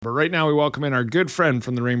But right now we welcome in our good friend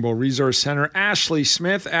from the Rainbow Resource Center, Ashley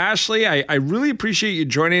Smith. Ashley, I really appreciate you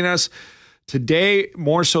joining us today,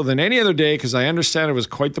 more so than any other day, because I understand it was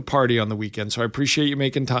quite the party on the weekend. So I appreciate you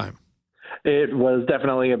making time. It was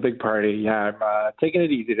definitely a big party. Yeah, I'm taking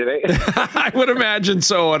it easy today. I would imagine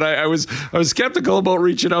so. And I was skeptical about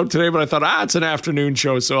reaching out today, but I thought, it's an afternoon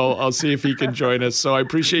show, so I'll see if he can join us. So I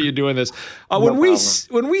appreciate you doing this. When we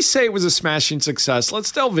say it was a smashing success,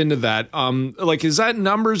 let's delve into that. Is that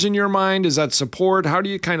numbers in your mind? Is that support? How do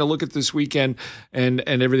you kind of look at this weekend and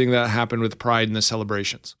everything that happened with Pride and the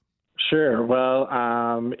celebrations? Sure. Well,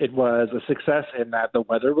 it was a success in that the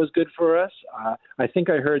weather was good for us. I think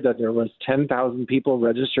I heard that there was 10,000 people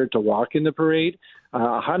registered to walk in the parade.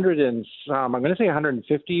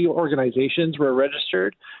 150 organizations were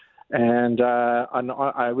registered. And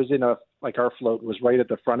I was in our float was right at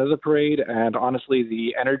the front of the parade. And honestly,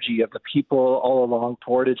 the energy of the people all along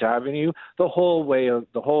Portage Avenue, the whole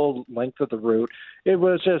length of the route,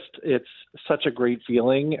 it's such a great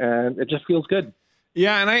feeling, and it just feels good.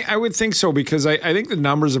 Yeah, and I would think so, because I think the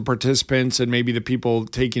numbers of participants and maybe the people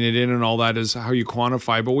taking it in and all that is how you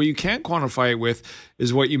quantify. But what you can't quantify it with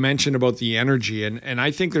is what you mentioned about the energy. And I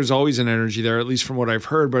think there's always an energy there, at least from what I've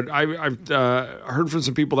heard. But I've heard from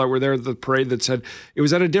some people that were there at the parade that said it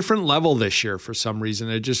was at a different level this year for some reason.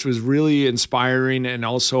 It just was really inspiring. And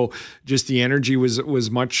also just the energy was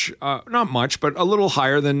much, not much, but a little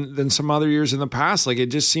higher than some other years in the past. Like, it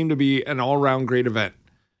just seemed to be an all-around great event.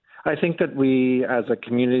 I think that we, as a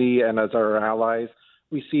community and as our allies,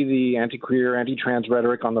 we see the anti-queer, anti-trans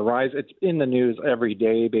rhetoric on the rise. It's in the news every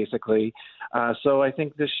day, basically. So I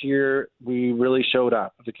think this year we really showed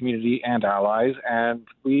up, the community and allies, and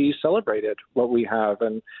we celebrated what we have.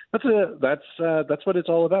 And that's what it's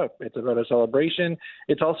all about. It's about a celebration.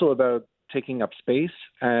 It's also about taking up space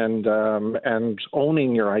and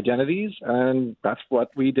owning your identities, and that's what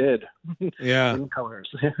we did. Yeah, in colors.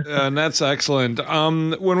 And that's excellent.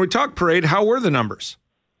 When we talk parade, how were the numbers?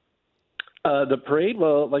 The parade,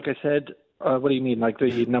 well, like I said, what do you mean, like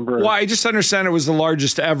the number? Well, I just understand it was the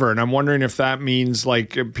largest ever, and I'm wondering if that means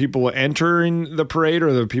like people entering the parade,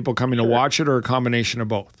 or the people coming to watch it, or a combination of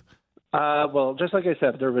both. Well, just like I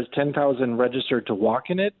said, there was 10,000 registered to walk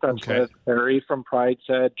in it. That's what Barry from Pride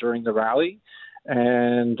said during the rally.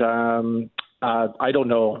 And I don't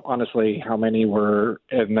know, honestly, how many were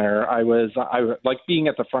in there. I like being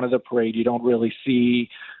at the front of the parade. You don't really see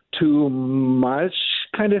too much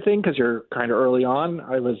kind of thing because you're kind of early on.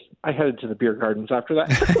 I headed to the beer gardens after that.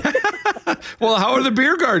 Well, how are the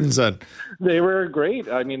beer gardens then? They were great.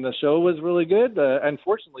 I mean, the show was really good.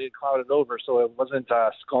 Unfortunately, it clouded over, so it wasn't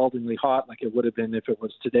scaldingly hot like it would have been if it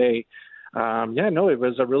was today. It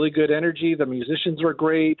was a really good energy. The musicians were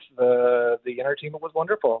great. The entertainment was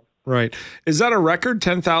wonderful. Right. Is that a record?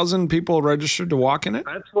 10,000 people registered to walk in it?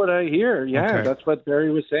 That's what I hear. Yeah, That's what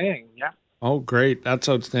Barry was saying. Yeah. Oh, great. That's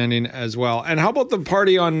outstanding as well. And how about the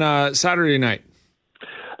party on Saturday night?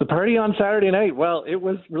 The party on Saturday night, well, it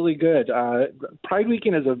was really good. Pride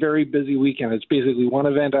weekend is a very busy weekend. It's basically one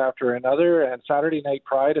event after another. And Saturday night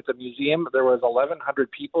Pride at the museum, there was 1,100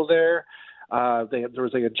 people there. There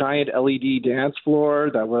was a giant LED dance floor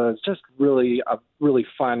that was just really a really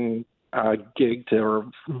fun gig or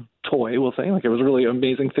toy, we'll say. Like, it was a really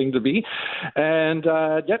amazing thing to be. And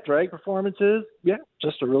drag performances. Yeah,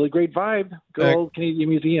 just a really great vibe. Good old Canadian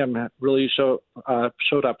Museum really showed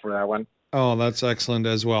up for that one. Oh, that's excellent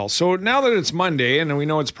as well. So now that it's Monday, and we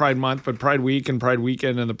know it's Pride Month, but Pride Week and Pride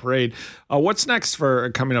Weekend and the parade, what's next for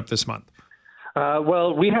coming up this month?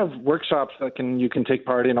 Well, we have workshops that you can take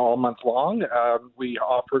part in all month long. We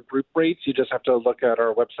offer group rates. You just have to look at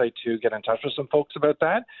our website to get in touch with some folks about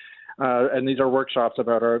that. And these are workshops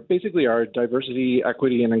about our diversity,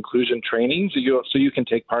 equity, and inclusion training. So you can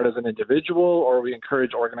take part as an individual, or we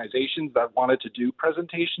encourage organizations that wanted to do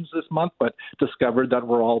presentations this month but discovered that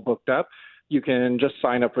we're all booked up. You can just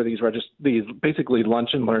sign up for these basically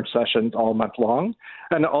lunch and learn sessions all month long.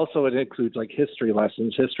 And also it includes like history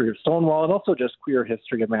lessons, history of Stonewall, and also just queer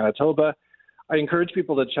history of Manitoba. I encourage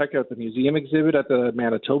people to check out the museum exhibit at the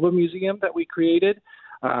Manitoba Museum that we created.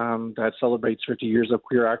 That celebrates 50 years of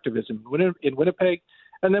queer activism in Winnipeg.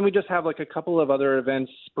 And then we just have like a couple of other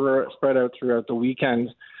events spread out throughout the weekend.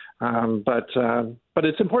 But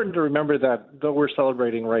it's important to remember that though we're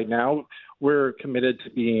celebrating right now, we're committed to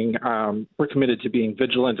being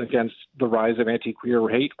vigilant against the rise of anti-queer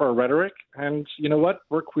hate or rhetoric. And you know what?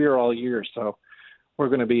 We're queer all year, so we're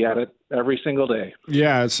going to be at it every single day.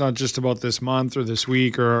 Yeah, it's not just about this month or this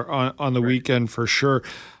week or on the weekend for sure.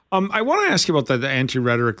 I want to ask you about the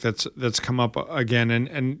anti-rhetoric that's come up again,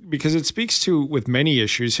 and because it speaks to, with many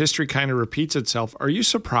issues, history kind of repeats itself. Are you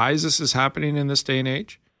surprised this is happening in this day and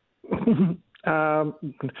age?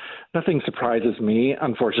 Nothing surprises me,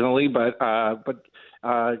 unfortunately, but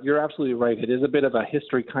you're absolutely right. It is a bit of a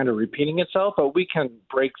history kind of repeating itself, but we can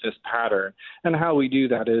break this pattern. And how we do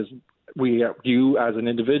that is you as an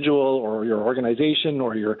individual or your organization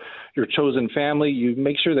or your chosen family, you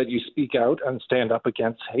make sure that you speak out and stand up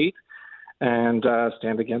against hate. And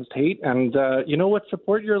stand against hate. And you know what?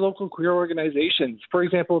 Support your local queer organizations. For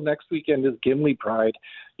example, next weekend is Gimli Pride.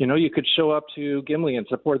 You know, you could show up to Gimli and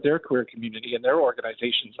support their queer community and their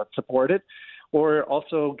organizations that support it, or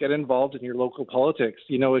also get involved in your local politics.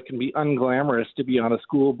 You know, it can be unglamorous to be on a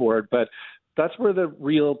school board, but that's where the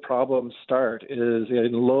real problems start, is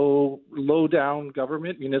in low down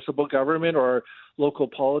government, municipal government, or local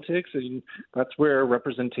politics. And that's where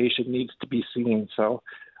representation needs to be seen. So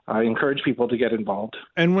I encourage people to get involved.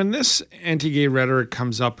 And when this anti-gay rhetoric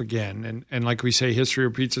comes up again, and like we say, history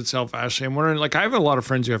repeats itself, Ashley, I'm wondering, like, I have a lot of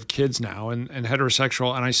friends who have kids now and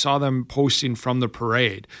heterosexual, and I saw them posting from the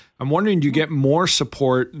parade. I'm wondering, do you get more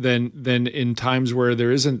support than in times where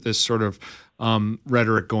there isn't this sort of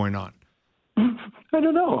rhetoric going on? I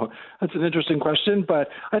don't know. That's an interesting question, but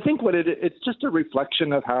I think it's just a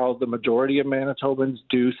reflection of how the majority of Manitobans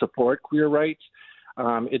do support queer rights.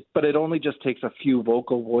 But it only just takes a few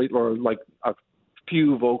vocal voices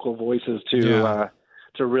to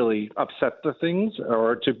really upset the things,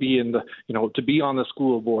 or to be to be on the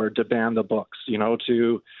school board, to ban the books,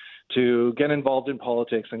 to get involved in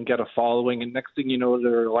politics and get a following, and next thing you know,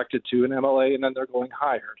 they're elected to an MLA, and then they're going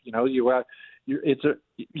higher.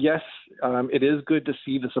 It is good to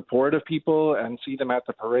see the support of people and see them at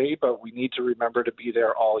the parade, but we need to remember to be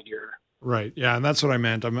there all year. Right. Yeah. And that's what I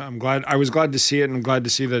meant. I'm glad. I was glad to see it, and I'm glad to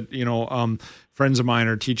see that, friends of mine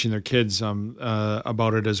are teaching their kids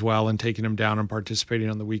about it as well, and taking them down and participating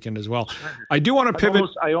on the weekend as well. Sure. I do want to pivot.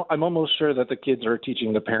 I'm almost sure that the kids are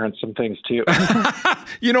teaching the parents some things too.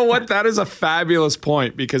 You know what? That is a fabulous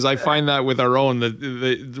point, because I find that with our own,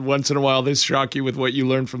 that once in a while they shock you with what you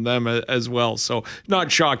learn from them as well. So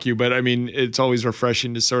not shock you, but I mean, it's always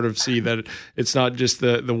refreshing to sort of see that it's not just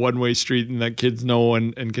the one-way street, and that kids know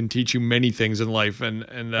and can teach you many things in life.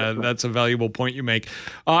 And that's a valuable point you make.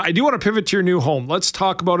 I do want to pivot to your new home. Let's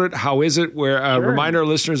talk about it. How is it? Sure. Remind our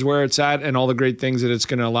listeners where it's at and all the great things that it's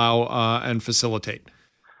going to allow and facilitate.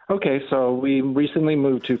 Okay, so we recently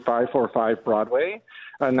moved to 545 Broadway,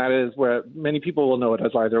 and that is where many people will know it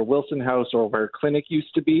as either Wilson House or where Clinic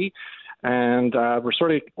used to be. And we're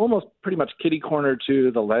sort of almost pretty much kitty corner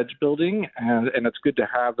to the Ledge building, and it's good to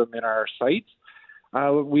have them in our sites.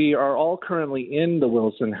 We are all currently in the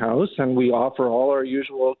Wilson House, and we offer all our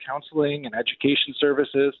usual counseling and education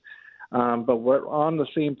services. But we're on the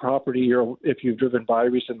same property. If you've driven by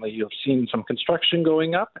recently, you've seen some construction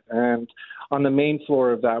going up. And on the main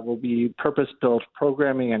floor of that will be purpose-built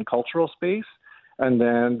programming and cultural space. And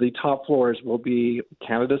then the top floors will be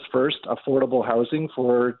Canada's first affordable housing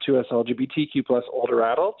for 2S LGBTQ plus older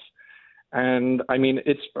adults. And I mean,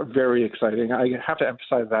 it's very exciting. I have to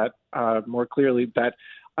emphasize that more clearly, that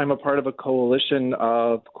I'm a part of a coalition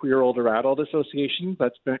of queer older adult associations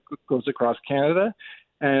that goes across Canada.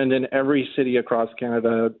 And in every city across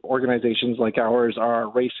Canada, organizations like ours are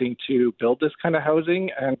racing to build this kind of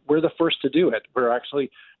housing, and we're the first to do it. We're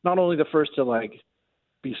actually not only the first to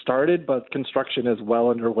be started, but construction is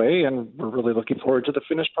well underway, and we're really looking forward to the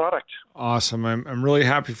finished product. Awesome. I'm really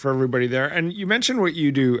happy for everybody there. And you mentioned what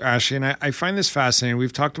you do, Ashley, and I find this fascinating.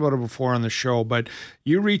 We've talked about it before on the show, but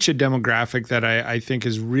you reach a demographic that I think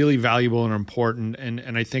is really valuable and important,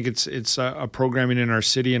 and I think it's a programming in our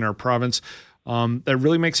city and our province that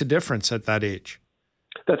really makes a difference at that age.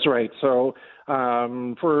 That's right. So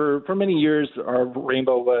for many years, our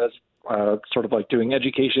Rainbow was sort of like doing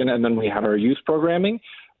education, and then we had our youth programming.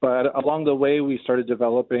 But along the way, we started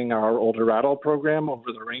developing our older adult program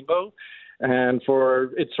over the Rainbow. And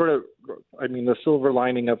the silver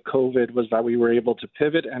lining of COVID was that we were able to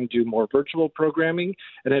pivot and do more virtual programming,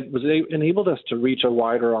 and it enabled us to reach a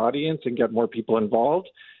wider audience and get more people involved.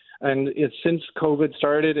 And since COVID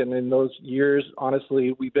started, and in those years,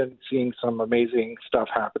 honestly, we've been seeing some amazing stuff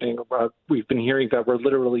happening. We've been hearing that we're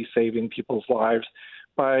literally saving people's lives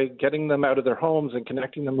by getting them out of their homes and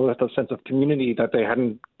connecting them with a sense of community that they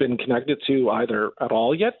hadn't been connected to either at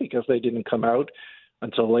all yet, because they didn't come out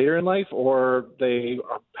until later in life, or they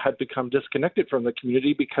had become disconnected from the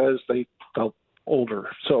community because they felt older.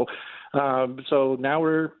 So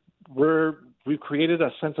now we've created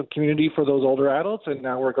a sense of community for those older adults, and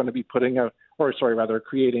now we're going to be creating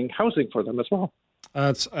housing for them as well.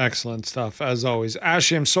 That's excellent stuff, as always.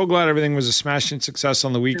 Ashley, I'm so glad everything was a smashing success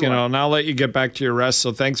on the weekend. I'll now let you get back to your rest.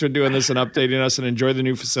 So thanks for doing this and updating us, and enjoy the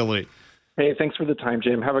new facility. Hey, thanks for the time,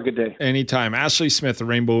 Jim. Have a good day. Anytime. Ashley Smith, the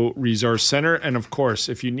Rainbow Resource Center. And of course,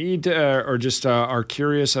 if you need or just are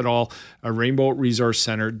curious at all,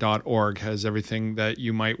 rainbowresourcecenter.org has everything that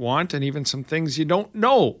you might want and even some things you don't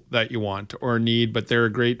know that you want or need. But they're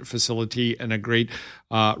a great facility and a great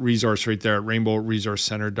resource right there at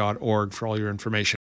rainbowresourcecenter.org for all your information.